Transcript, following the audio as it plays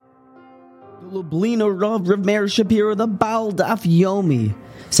Lublino Rav Meir Shapiro, the Baal Daf Yomi,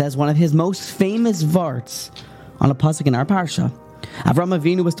 says one of his most famous varts on a pasuk in our Parsha. Avram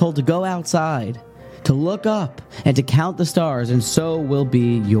Avinu was told to go outside, to look up, and to count the stars, and so will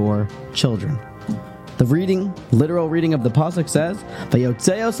be your children. The literal reading of the pasuk says,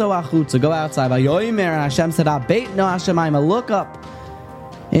 "Vayotzeo so achutza," go outside. Vayomer, and Hashem said, "Abeit no Hashemayim," look up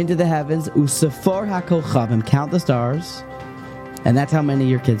into the heavens. Usefor hakochavim, count the stars, and that's how many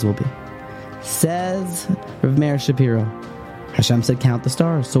your kids will be. Says Rav Meir Shapiro, Hashem said, count the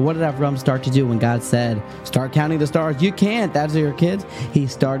stars. So what did Avram start to do when God said, start counting the stars? You can't, that's your kids. He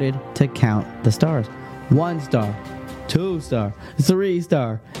started to count the stars. 1 star, 2 star, 3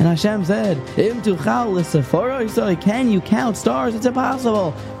 star. And Hashem said, Im tuchal l'seforo yisrael, can you count stars? It's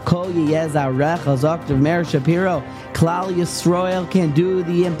impossible. Kol yezarecha zok Rav Meir Shapiro, Klal Yisrael can do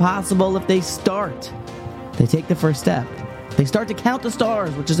the impossible if they start. They take the first step. They start to count the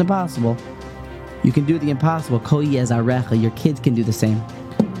stars, which is impossible. You can do the impossible. Kol yezarecha, your kids can do the same.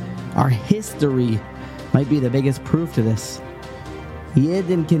 Our history might be the biggest proof to this.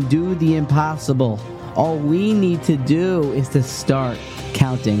 Yidden can do the impossible. All we need to do is to start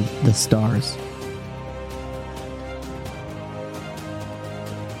counting the stars.